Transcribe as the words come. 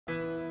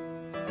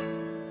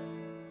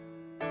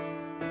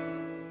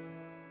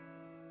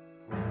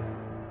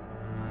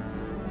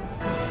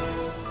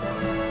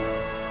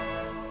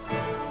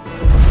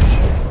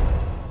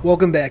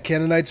Welcome back,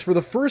 Canonites, for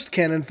the first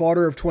Canon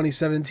Fodder of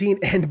 2017,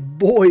 and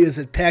boy is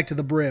it packed to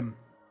the brim.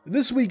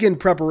 This week in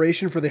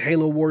preparation for the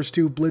Halo Wars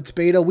 2 Blitz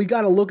Beta, we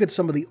got a look at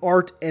some of the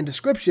art and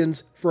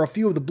descriptions for a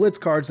few of the Blitz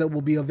cards that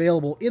will be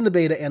available in the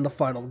beta and the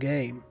final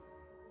game.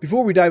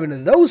 Before we dive into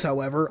those,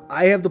 however,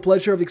 I have the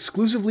pleasure of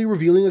exclusively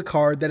revealing a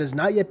card that has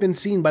not yet been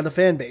seen by the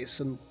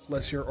fanbase,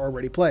 unless you're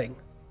already playing.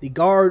 The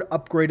Guard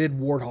Upgraded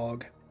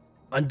Warthog.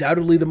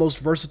 Undoubtedly the most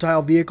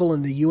versatile vehicle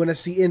in the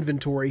UNSC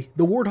inventory,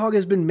 the Warthog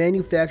has been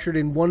manufactured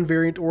in one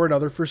variant or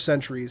another for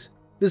centuries.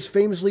 This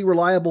famously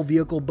reliable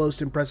vehicle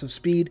boasts impressive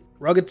speed,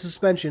 rugged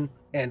suspension,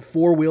 and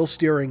four-wheel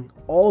steering,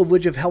 all of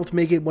which have helped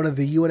make it one of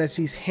the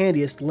UNSC's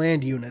handiest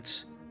land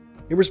units.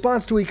 In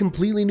response to a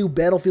completely new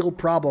battlefield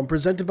problem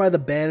presented by the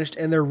Banished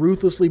and their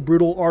ruthlessly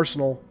brutal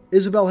arsenal,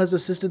 Isabel has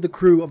assisted the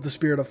crew of the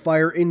Spirit of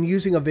Fire in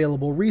using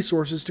available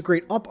resources to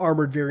create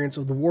up-armored variants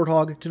of the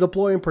Warthog to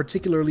deploy in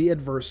particularly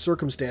adverse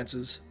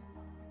circumstances.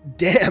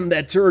 Damn,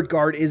 that turret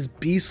guard is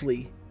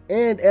beastly!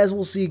 And as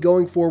we'll see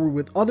going forward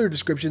with other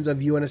descriptions of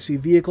UNSC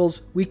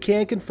vehicles, we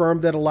can confirm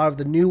that a lot of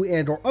the new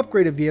and or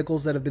upgraded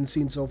vehicles that have been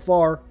seen so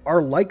far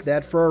are like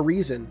that for a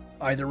reason,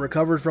 either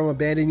recovered from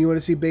abandoned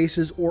UNSC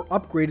bases or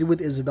upgraded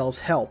with Isabel's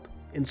help,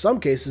 in some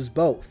cases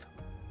both.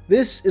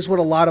 This is what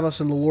a lot of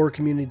us in the lore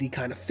community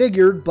kind of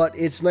figured, but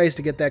it's nice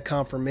to get that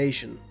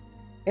confirmation.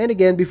 And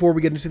again, before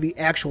we get into the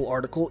actual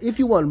article, if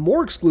you want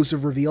more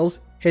exclusive reveals,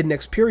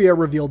 HiddenXperia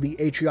revealed the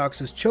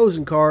Atriox's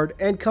Chosen card,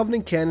 and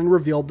Covenant Canon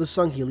revealed the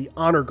Sangheili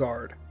Honor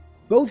Guard.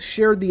 Both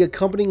shared the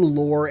accompanying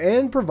lore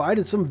and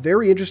provided some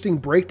very interesting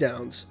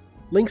breakdowns.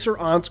 Links are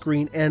on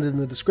screen and in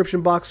the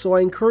description box, so I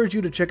encourage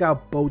you to check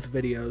out both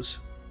videos.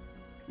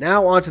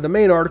 Now on to the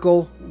main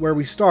article, where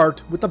we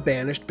start with the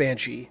Banished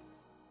Banshee.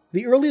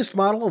 The earliest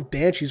model of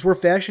Banshees were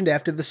fashioned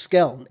after the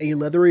Skell, a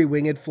leathery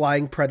winged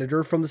flying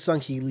predator from the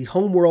Sangheili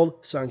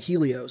homeworld,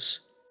 Sanghelios.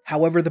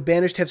 However, the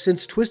Banished have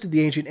since twisted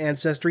the ancient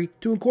ancestry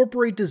to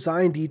incorporate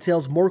design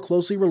details more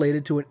closely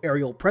related to an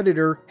aerial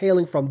predator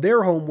hailing from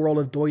their homeworld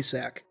of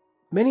Doisak.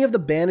 Many of the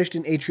Banished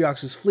in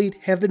Atriox's fleet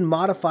have been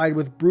modified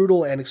with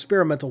brutal and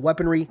experimental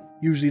weaponry,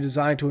 usually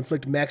designed to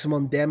inflict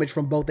maximum damage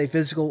from both a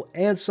physical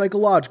and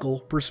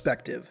psychological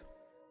perspective.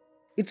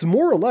 It's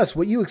more or less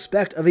what you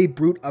expect of a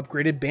brute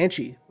upgraded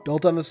Banshee,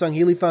 built on the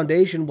Sangheili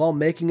Foundation while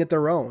making it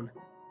their own.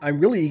 I'm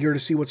really eager to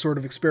see what sort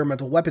of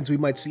experimental weapons we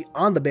might see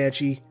on the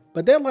Banshee,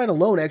 but that line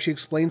alone actually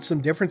explains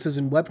some differences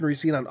in weaponry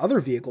seen on other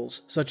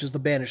vehicles, such as the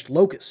Banished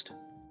Locust.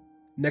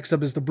 Next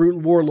up is the Brute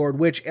Warlord,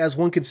 which, as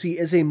one can see,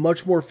 is a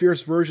much more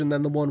fierce version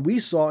than the one we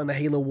saw in the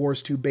Halo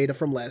Wars 2 beta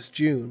from last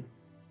June.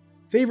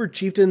 Favored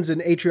chieftains in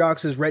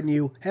Atriox's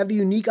retinue have the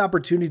unique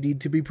opportunity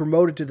to be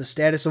promoted to the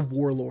status of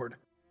Warlord.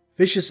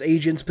 Vicious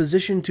agents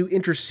positioned to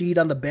intercede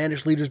on the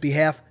Banished leader's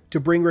behalf to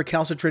bring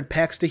recalcitrant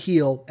packs to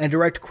heel and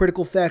direct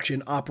critical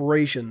faction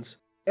operations.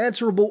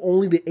 Answerable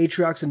only to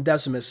Atriox and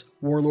Decimus,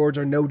 Warlords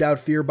are no doubt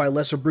feared by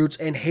lesser brutes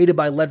and hated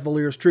by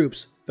Letvalier's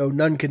troops, though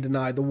none can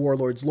deny the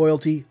Warlord's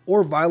loyalty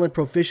or violent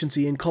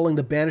proficiency in culling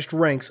the Banished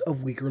ranks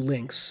of weaker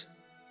links.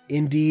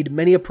 Indeed,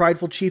 many a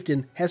prideful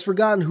chieftain has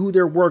forgotten who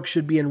their work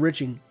should be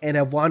enriching and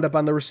have wound up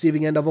on the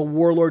receiving end of a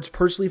Warlord's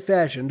personally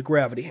fashioned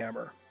gravity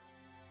hammer.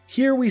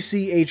 Here we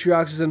see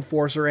Atriox's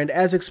Enforcer, and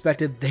as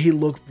expected, they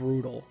look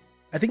brutal.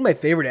 I think my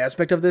favorite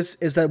aspect of this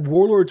is that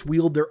Warlords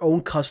wield their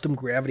own custom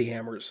gravity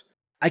hammers.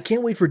 I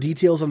can't wait for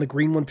details on the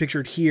green one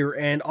pictured here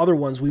and other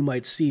ones we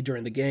might see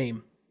during the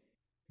game.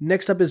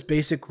 Next up is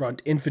Basic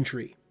Grunt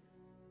Infantry.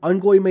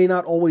 Ungoi may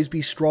not always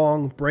be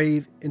strong,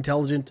 brave,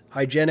 intelligent,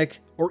 hygienic,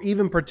 or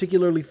even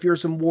particularly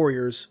fearsome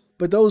warriors,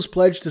 but those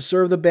pledged to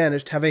serve the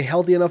Banished have a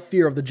healthy enough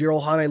fear of the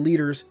Jiralhanae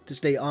leaders to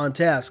stay on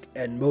task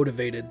and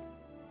motivated.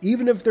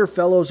 Even if their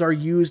fellows are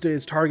used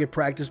as target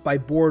practice by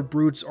bored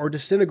brutes or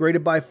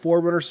disintegrated by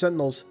Forerunner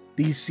sentinels,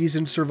 these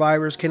seasoned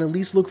survivors can at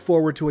least look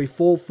forward to a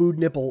full food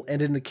nipple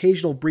and an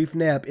occasional brief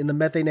nap in the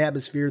methane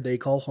atmosphere they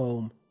call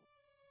home.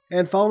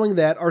 And following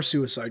that are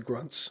Suicide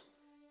Grunts.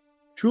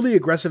 Truly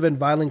aggressive and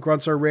violent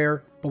grunts are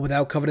rare, but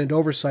without Covenant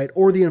oversight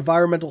or the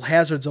environmental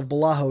hazards of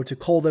Balaho to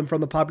cull them from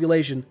the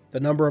population, the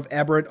number of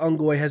aberrant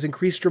Ungoi has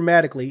increased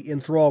dramatically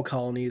in Thrall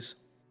colonies.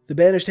 The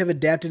Banished have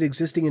adapted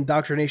existing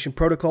indoctrination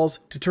protocols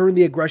to turn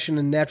the aggression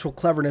and natural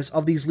cleverness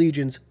of these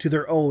legions to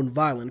their own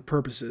violent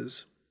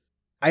purposes.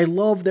 I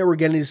love that we're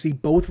getting to see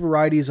both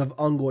varieties of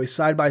Ungoi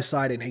side by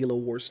side in Halo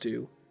Wars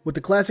 2. With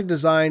the classic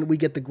design, we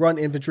get the grunt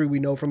infantry we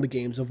know from the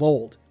games of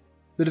old.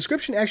 The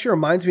description actually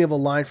reminds me of a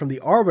line from the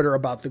Arbiter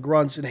about the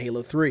grunts in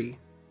Halo 3.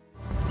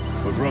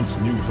 The grunt's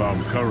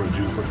newfound courage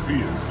is but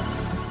fear.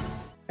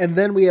 And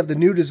then we have the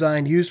new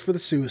design used for the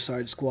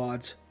Suicide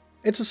Squads.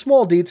 It's a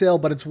small detail,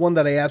 but it's one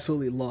that I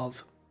absolutely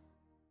love.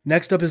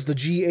 Next up is the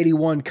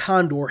G-81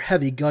 Condor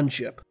heavy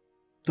gunship.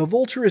 The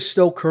Vulture is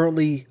still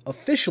currently,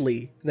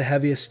 officially, the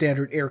heaviest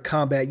standard air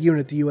combat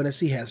unit the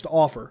UNSC has to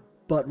offer,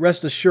 but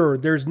rest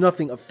assured there's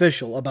nothing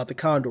official about the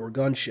Condor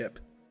gunship.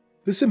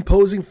 This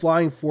imposing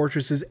flying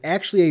fortress is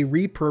actually a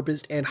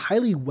repurposed and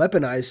highly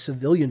weaponized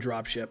civilian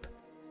dropship.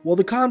 While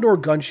the Condor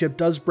gunship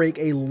does break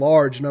a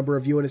large number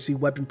of UNSC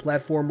weapon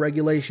platform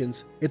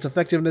regulations, its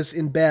effectiveness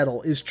in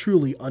battle is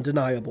truly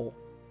undeniable.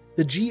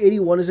 The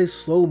G81 is a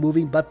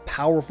slow-moving but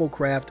powerful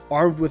craft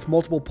armed with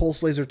multiple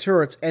pulse laser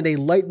turrets and a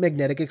light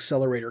magnetic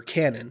accelerator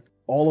cannon,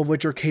 all of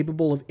which are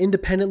capable of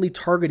independently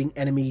targeting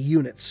enemy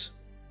units.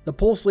 The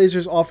pulse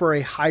lasers offer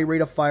a high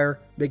rate of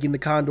fire, making the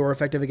Condor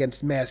effective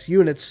against mass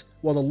units,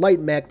 while the light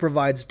mag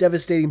provides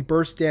devastating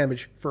burst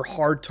damage for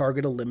hard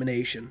target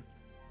elimination.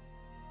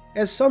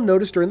 As some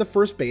noticed during the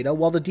first beta,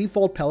 while the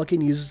default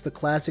Pelican uses the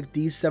classic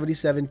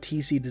D77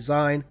 TC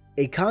design,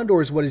 a Condor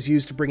is what is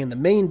used to bring in the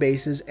main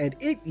bases, and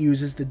it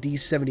uses the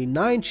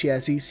D79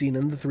 chassis seen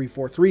in the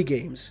 343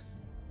 games.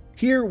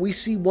 Here we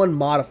see one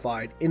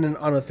modified, in an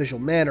unofficial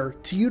manner,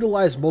 to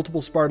utilize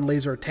multiple Spartan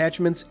laser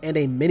attachments and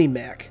a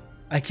mini-Mac.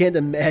 I can't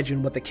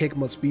imagine what the kick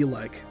must be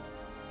like.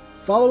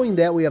 Following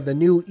that, we have the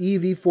new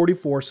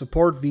EV-44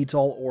 Support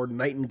VTOL or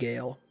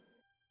Nightingale.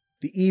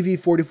 The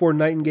EV-44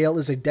 Nightingale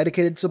is a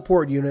dedicated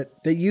support unit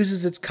that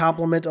uses its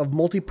complement of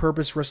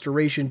multi-purpose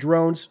restoration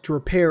drones to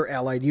repair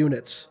allied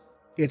units.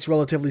 Its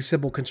relatively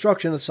simple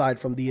construction, aside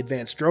from the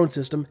advanced drone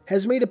system,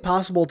 has made it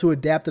possible to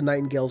adapt the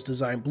Nightingale's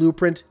design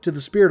blueprint to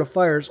the Spirit of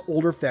Fire's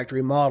older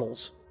factory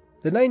models.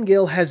 The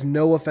Nightingale has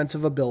no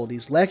offensive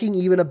abilities, lacking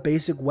even a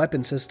basic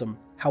weapon system.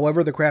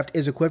 However, the craft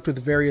is equipped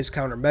with various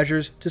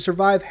countermeasures to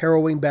survive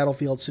harrowing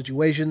battlefield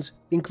situations,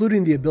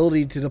 including the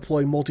ability to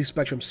deploy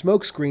multi-spectrum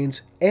smoke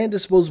screens and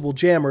disposable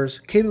jammers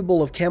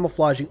capable of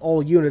camouflaging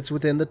all units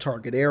within the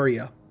target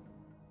area.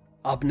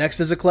 Up next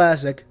is a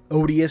classic,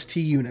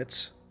 ODST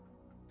units.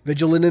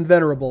 Vigilant and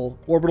Venerable,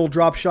 Orbital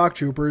Drop Shock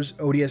Troopers,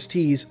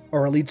 ODSTs,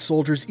 are elite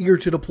soldiers eager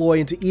to deploy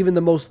into even the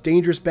most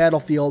dangerous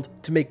battlefield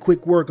to make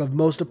quick work of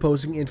most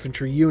opposing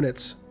infantry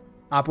units.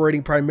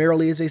 Operating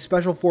primarily as a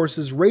Special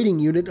Forces raiding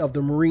unit of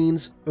the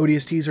Marines,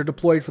 ODSTs are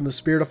deployed from the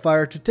Spirit of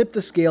Fire to tip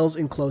the scales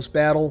in close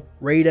battle,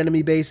 raid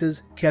enemy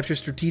bases, capture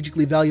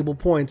strategically valuable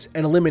points,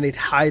 and eliminate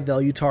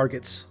high-value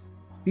targets.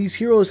 These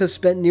heroes have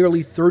spent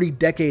nearly 30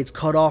 decades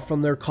cut off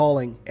from their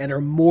calling, and are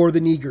more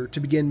than eager to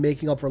begin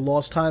making up for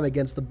lost time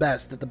against the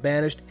best that the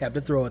Banished have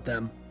to throw at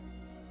them.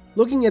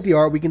 Looking at the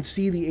art, we can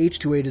see the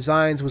H-2A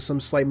designs with some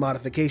slight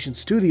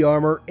modifications to the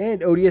armor,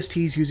 and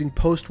ODSTs using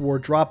post-war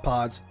drop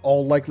pods,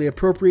 all likely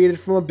appropriated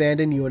from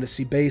abandoned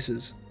UNSC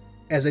bases.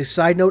 As a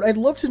side note, I'd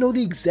love to know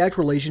the exact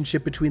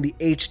relationship between the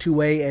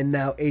H-2A and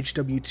now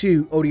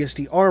HW2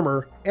 ODST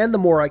armor, and the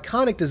more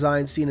iconic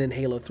designs seen in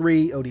Halo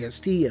 3,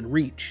 ODST, and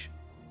Reach.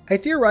 I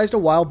theorized a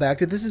while back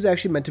that this is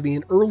actually meant to be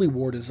an early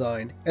war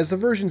design, as the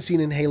versions seen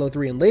in Halo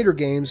 3 and later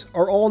games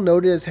are all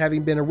noted as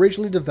having been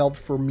originally developed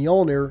for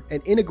Mjolnir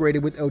and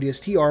integrated with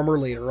ODST armor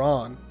later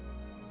on.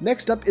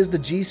 Next up is the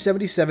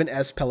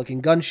G77S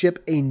Pelican gunship,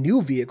 a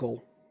new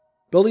vehicle.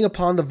 Building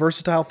upon the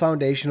versatile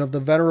foundation of the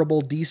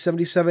venerable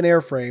D77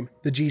 airframe,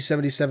 the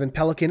G77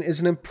 Pelican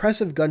is an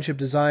impressive gunship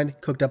design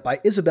cooked up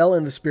by Isabel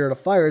and the Spirit of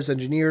Fire's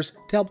engineers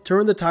to help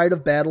turn the tide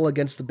of battle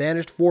against the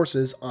Banished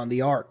forces on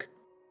the Ark.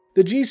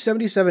 The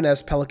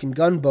G77S Pelican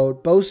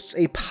gunboat boasts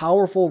a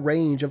powerful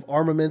range of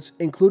armaments,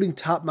 including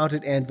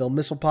top-mounted Anvil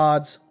missile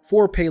pods,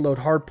 4 payload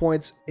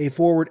hardpoints, a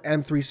forward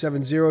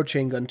M370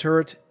 chain gun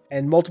turret,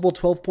 and multiple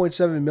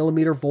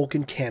 12.7mm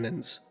Vulcan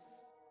cannons.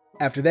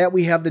 After that,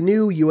 we have the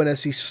new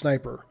UNSC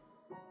Sniper.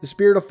 The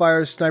Spirit of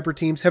Fire's sniper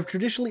teams have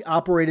traditionally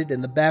operated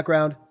in the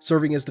background,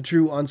 serving as the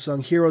true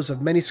unsung heroes of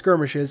many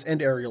skirmishes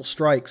and aerial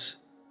strikes.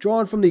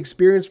 Drawn from the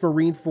experienced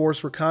Marine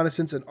Force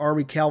reconnaissance and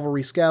Army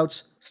cavalry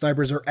scouts,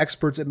 snipers are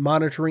experts at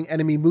monitoring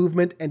enemy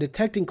movement and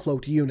detecting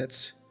cloaked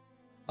units.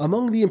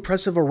 Among the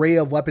impressive array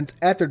of weapons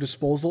at their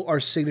disposal are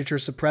signature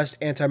suppressed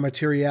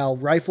anti-materiel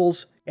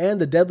rifles and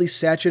the deadly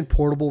Sachin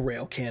portable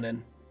rail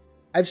cannon.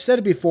 I've said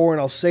it before and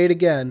I'll say it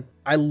again,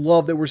 I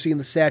love that we're seeing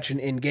the Sachin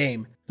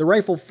in-game. The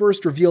rifle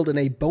first revealed in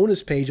a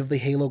bonus page of the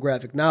Halo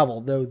graphic novel,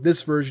 though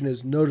this version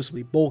is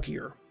noticeably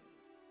bulkier.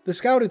 The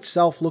Scout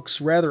itself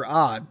looks rather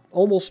odd,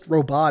 almost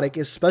robotic,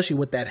 especially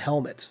with that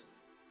helmet.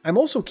 I'm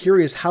also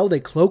curious how they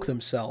cloak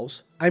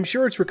themselves. I'm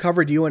sure it's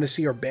recovered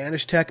UNSC or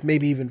Banished tech,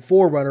 maybe even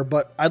Forerunner,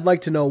 but I'd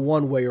like to know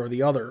one way or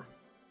the other.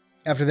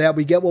 After that,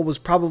 we get what was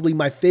probably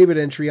my favorite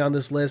entry on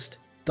this list,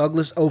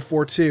 Douglas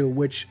 042,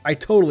 which I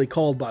totally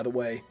called, by the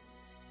way.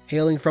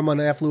 Hailing from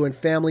an affluent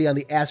family on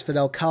the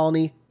Asphodel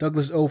colony,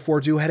 Douglas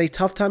 042 had a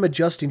tough time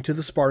adjusting to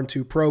the Spartan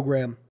 2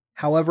 program.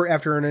 However,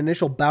 after an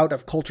initial bout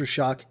of culture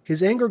shock,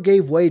 his anger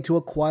gave way to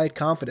a quiet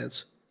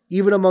confidence.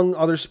 Even among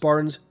other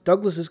Spartans,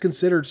 Douglas is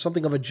considered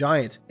something of a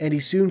giant, and he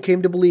soon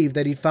came to believe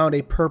that he'd found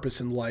a purpose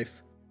in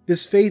life.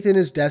 This faith in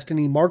his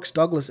destiny marks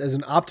Douglas as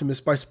an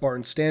optimist by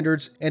Spartan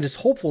standards, and his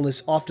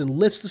hopefulness often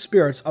lifts the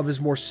spirits of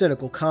his more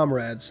cynical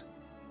comrades.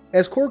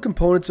 As core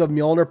components of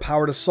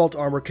Mjolnir-powered assault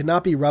armor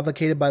cannot be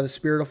replicated by the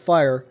Spirit of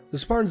Fire, the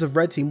Spartans of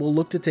Red Team will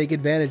look to take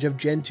advantage of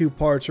Gen 2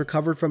 parts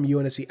recovered from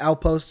UNSC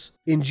outposts,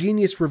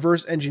 ingenious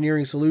reverse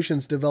engineering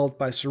solutions developed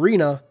by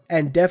Serena,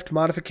 and deft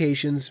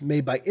modifications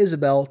made by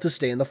Isabel to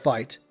stay in the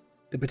fight.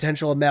 The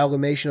potential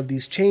amalgamation of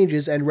these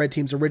changes and Red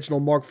Team's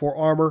original Mark IV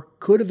armor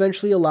could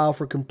eventually allow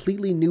for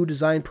completely new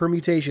design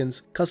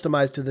permutations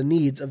customized to the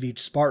needs of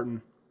each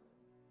Spartan.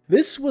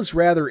 This was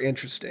rather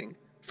interesting.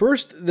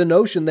 First, the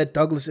notion that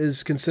Douglas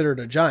is considered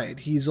a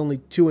giant. He's only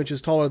 2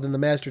 inches taller than the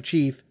Master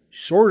Chief,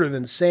 shorter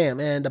than Sam,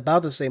 and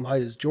about the same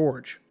height as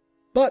George.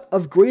 But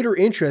of greater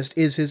interest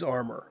is his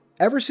armor.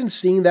 Ever since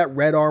seeing that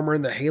red armor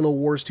in the Halo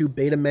Wars 2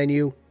 beta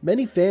menu,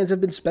 many fans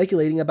have been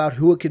speculating about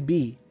who it could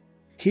be.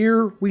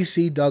 Here we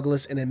see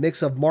Douglas in a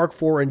mix of Mark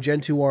IV and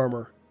Gen 2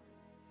 armor.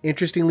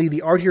 Interestingly,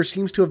 the art here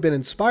seems to have been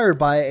inspired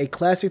by a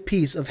classic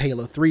piece of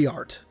Halo 3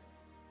 art.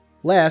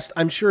 Last,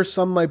 I'm sure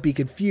some might be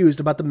confused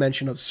about the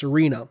mention of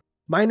Serena.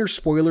 Minor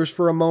spoilers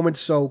for a moment,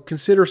 so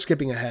consider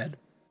skipping ahead.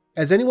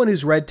 As anyone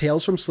who's read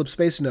Tales from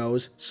Slipspace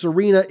knows,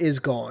 Serena is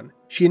gone.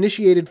 She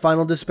initiated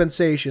Final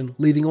Dispensation,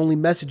 leaving only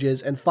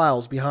messages and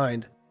files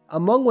behind.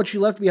 Among what she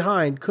left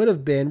behind could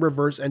have been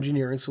reverse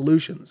engineering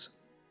solutions.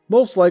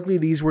 Most likely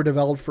these were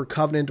developed for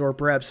Covenant or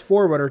perhaps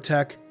Forerunner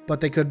tech,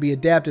 but they could be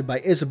adapted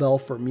by Isabel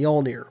for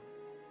Mjolnir.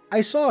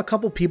 I saw a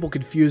couple people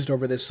confused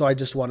over this, so I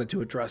just wanted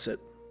to address it.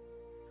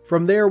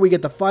 From there we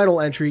get the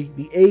final entry,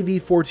 the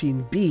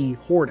AV-14B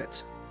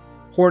Hornet.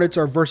 Hornets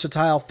are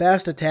versatile,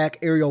 fast attack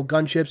aerial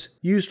gunships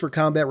used for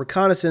combat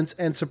reconnaissance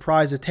and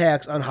surprise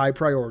attacks on high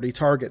priority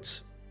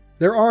targets.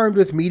 They're armed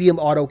with medium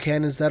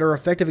autocannons that are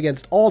effective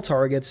against all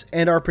targets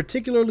and are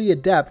particularly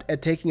adept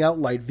at taking out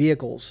light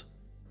vehicles.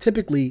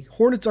 Typically,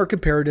 Hornets are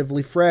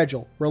comparatively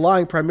fragile,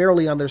 relying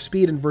primarily on their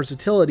speed and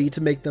versatility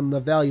to make them a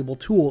valuable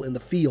tool in the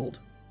field.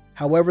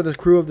 However, the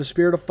crew of the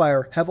Spirit of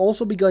Fire have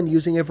also begun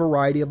using a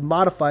variety of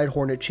modified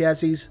Hornet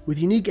chassis with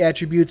unique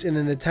attributes in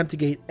an attempt to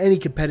gain any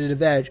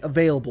competitive edge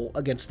available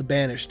against the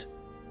Banished.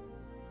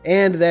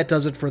 And that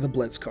does it for the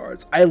Blitz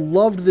cards. I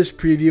loved this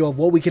preview of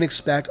what we can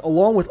expect,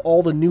 along with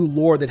all the new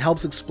lore that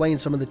helps explain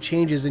some of the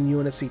changes in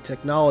UNSC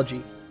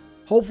technology.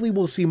 Hopefully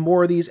we'll see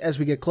more of these as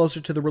we get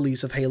closer to the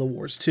release of Halo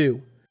Wars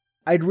 2.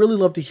 I'd really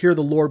love to hear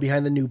the lore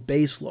behind the new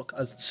base look,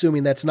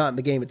 assuming that's not in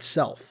the game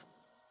itself.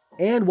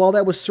 And while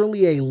that was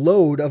certainly a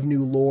load of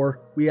new lore,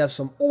 we have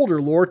some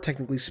older lore,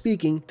 technically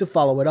speaking, to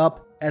follow it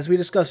up, as we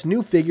discuss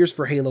new figures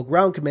for Halo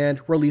Ground Command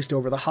released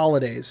over the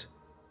holidays.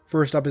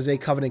 First up is a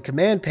Covenant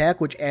Command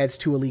Pack which adds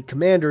 2 elite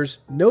commanders,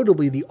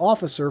 notably the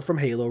Officer from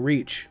Halo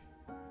Reach.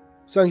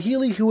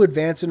 Sangheili, who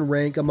advance in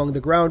rank among the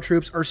ground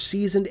troops, are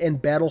seasoned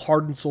and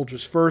battle-hardened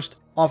soldiers first,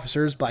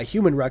 officers by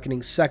human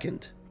reckoning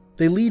second.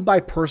 They lead by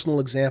personal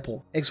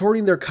example,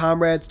 exhorting their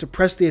comrades to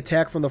press the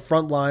attack from the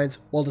front lines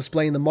while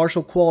displaying the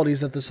martial qualities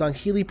that the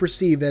Sangheili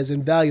perceive as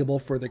invaluable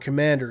for their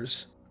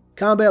commanders.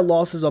 Combat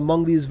losses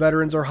among these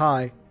veterans are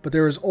high, but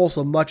there is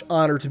also much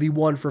honor to be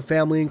won for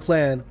family and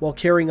clan while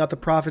carrying out the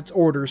Prophet's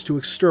orders to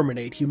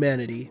exterminate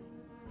humanity.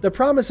 The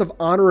promise of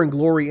honor and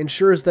glory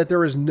ensures that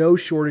there is no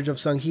shortage of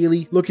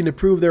Sangheili looking to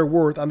prove their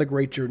worth on the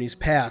Great Journey's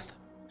path.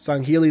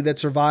 Sangheili that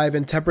survive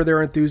and temper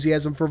their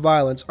enthusiasm for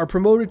violence are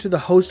promoted to the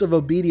host of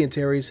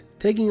obedientaries,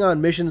 taking on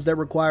missions that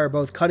require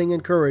both cunning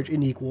and courage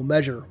in equal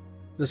measure.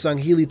 The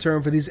Sangheili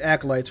term for these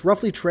acolytes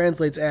roughly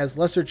translates as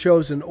lesser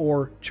chosen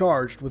or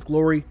charged with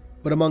glory,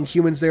 but among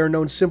humans they are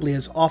known simply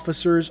as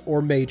officers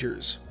or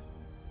majors.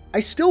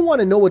 I still want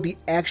to know what the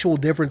actual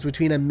difference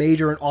between a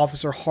major and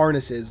officer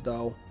harness is,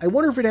 though. I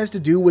wonder if it has to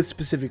do with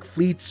specific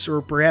fleets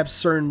or perhaps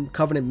certain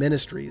Covenant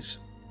ministries.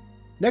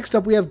 Next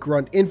up we have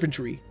Grunt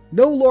Infantry.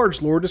 No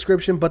large lore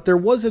description, but there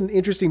was an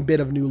interesting bit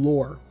of new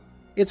lore.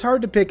 It's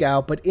hard to pick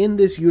out, but in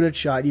this unit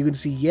shot you can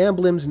see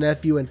Yamblim's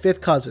nephew and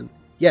 5th cousin.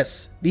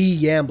 Yes,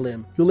 the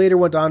Yamblim, who later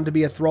went on to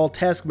be a Thrall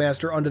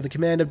taskmaster under the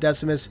command of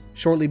Decimus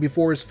shortly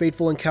before his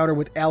fateful encounter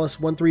with Alice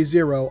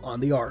 130 on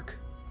the Ark.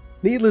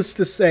 Needless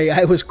to say,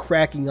 I was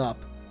cracking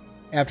up.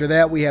 After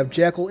that we have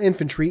Jackal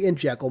Infantry and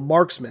Jackal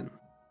Marksmen.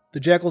 The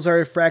Jackals are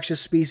a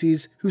fractious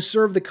species who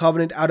serve the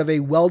Covenant out of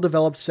a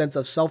well-developed sense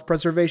of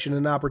self-preservation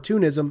and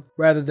opportunism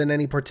rather than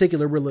any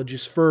particular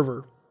religious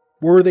fervor.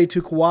 Were they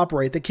to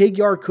cooperate, the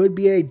Khagar could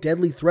be a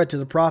deadly threat to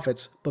the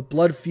Prophets, but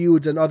blood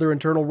feuds and other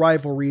internal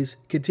rivalries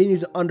continue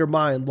to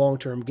undermine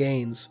long-term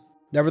gains.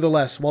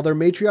 Nevertheless, while their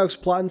matriarchs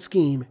plot and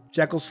scheme,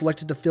 Jackals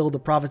selected to fill the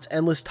Prophet's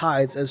endless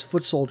tithes as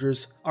foot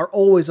soldiers are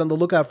always on the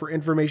lookout for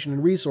information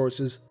and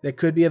resources that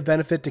could be of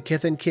benefit to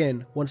kith and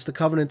kin once the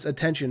Covenant's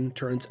attention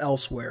turns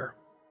elsewhere.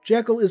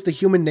 Jackal is the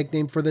human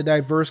nickname for the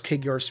diverse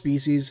Khagar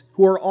species,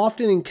 who are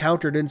often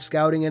encountered in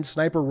scouting and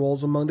sniper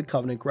roles among the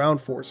Covenant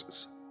ground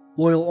forces.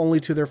 Loyal only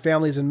to their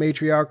families and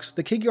matriarchs,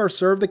 the Khagar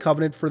serve the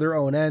Covenant for their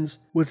own ends,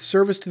 with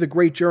service to the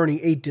Great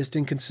Journey a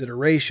distant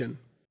consideration.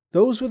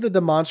 Those with a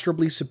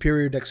demonstrably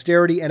superior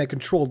dexterity and a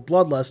controlled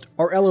bloodlust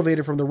are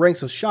elevated from the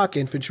ranks of shock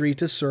infantry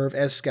to serve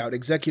as scout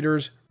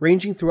executors,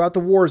 ranging throughout the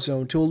war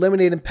zone to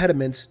eliminate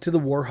impediments to the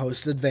war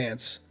host's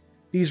advance.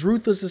 These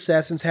ruthless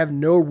assassins have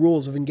no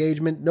rules of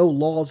engagement, no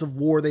laws of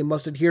war they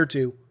must adhere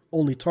to,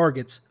 only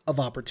targets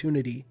of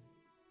opportunity.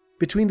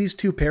 Between these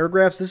two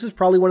paragraphs, this is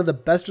probably one of the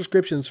best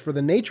descriptions for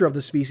the nature of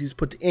the species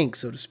put to ink,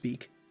 so to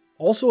speak.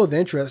 Also of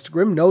interest,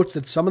 Grimm notes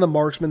that some of the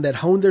marksmen that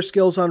honed their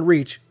skills on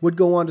Reach would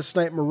go on to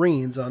snipe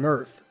Marines on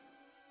Earth.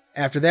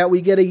 After that,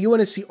 we get a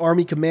UNSC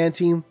Army command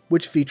team,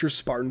 which features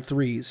Spartan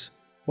 3s.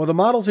 While the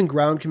models in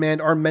Ground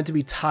Command aren't meant to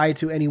be tied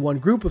to any one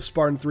group of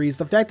Spartan 3s,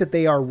 the fact that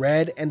they are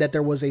red and that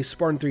there was a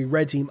Spartan 3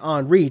 red team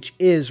on Reach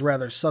is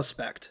rather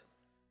suspect.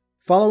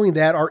 Following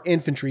that are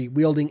infantry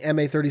wielding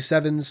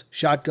MA-37s,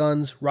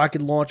 shotguns,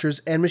 rocket launchers,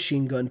 and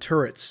machine gun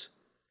turrets.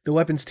 The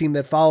weapons team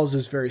that follows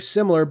is very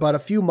similar, but a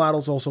few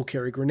models also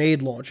carry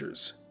grenade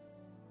launchers.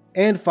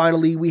 And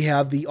finally, we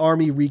have the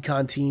Army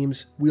recon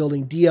teams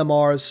wielding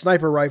DMRs,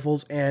 sniper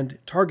rifles, and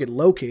target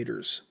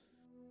locators.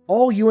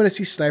 All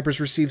UNSC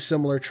snipers receive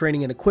similar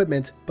training and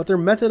equipment, but their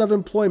method of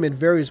employment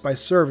varies by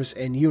service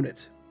and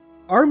unit.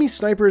 Army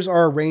snipers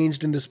are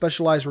arranged into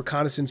specialized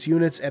reconnaissance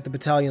units at the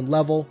battalion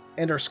level,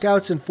 and are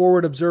scouts and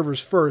forward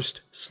observers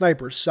first,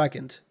 snipers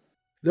second.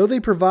 Though they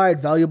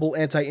provide valuable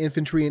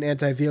anti-infantry and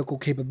anti-vehicle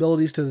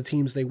capabilities to the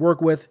teams they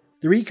work with,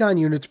 the recon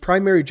unit's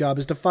primary job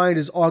is defined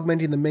as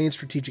augmenting the main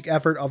strategic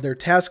effort of their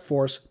task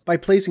force by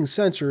placing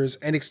sensors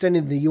and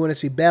extending the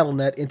UNSC battle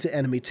net into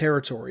enemy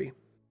territory.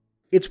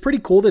 It's pretty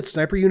cool that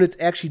sniper units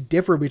actually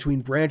differ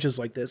between branches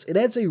like this. It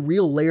adds a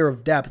real layer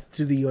of depth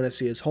to the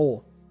UNSC as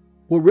whole.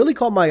 What really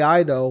caught my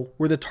eye though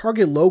were the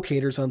target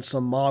locators on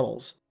some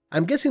models.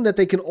 I'm guessing that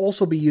they can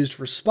also be used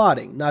for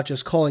spotting, not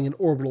just calling in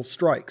orbital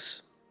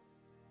strikes.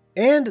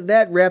 And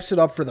that wraps it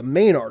up for the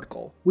main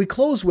article. We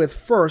close with,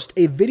 first,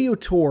 a video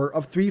tour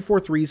of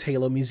 343's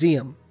Halo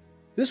Museum.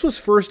 This was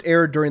first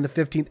aired during the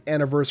 15th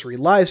anniversary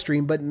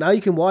livestream, but now you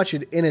can watch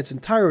it in its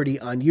entirety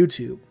on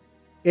YouTube.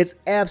 It's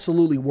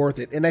absolutely worth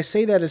it, and I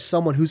say that as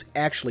someone who's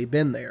actually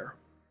been there.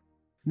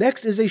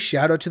 Next is a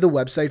shout out to the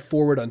website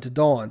Forward Unto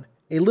Dawn.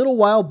 A little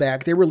while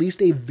back, they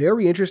released a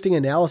very interesting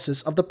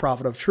analysis of the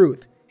Prophet of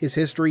Truth, his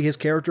history, his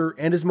character,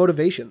 and his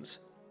motivations.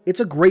 It's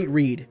a great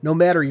read, no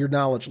matter your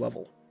knowledge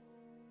level.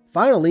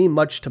 Finally,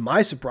 much to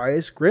my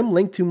surprise, Grim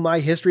linked to my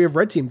History of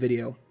Red Team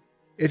video.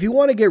 If you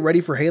want to get ready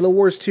for Halo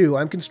Wars 2,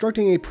 I'm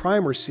constructing a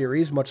primer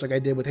series, much like I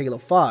did with Halo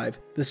 5,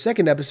 the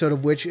second episode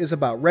of which is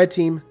about Red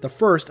Team, the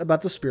first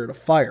about the Spirit of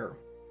Fire.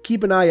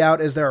 Keep an eye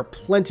out as there are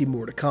plenty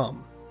more to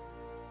come.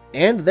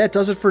 And that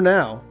does it for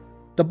now.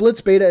 The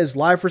Blitz Beta is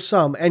live for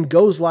some and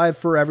goes live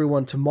for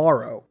everyone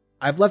tomorrow.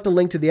 I've left a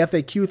link to the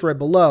FAQ thread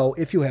below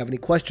if you have any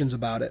questions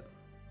about it.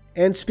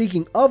 And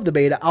speaking of the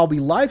beta, I'll be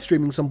live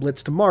streaming some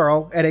Blitz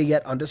tomorrow at a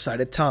yet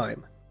undecided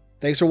time.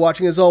 Thanks for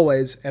watching as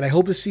always, and I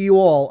hope to see you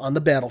all on the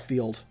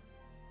battlefield.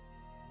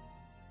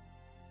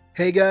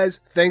 Hey guys,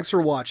 thanks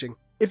for watching.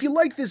 If you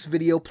liked this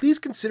video, please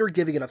consider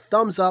giving it a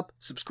thumbs up,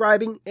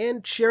 subscribing,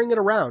 and sharing it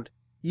around.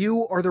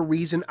 You are the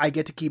reason I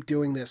get to keep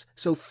doing this,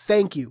 so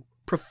thank you,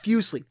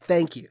 profusely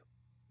thank you.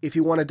 If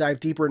you want to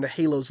dive deeper into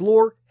Halo's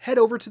lore, head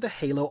over to the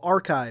Halo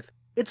Archive.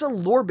 It's a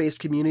lore-based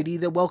community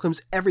that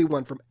welcomes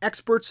everyone from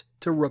experts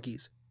to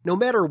rookies. No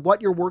matter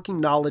what your working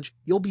knowledge,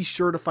 you'll be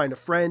sure to find a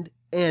friend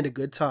and a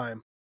good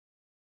time.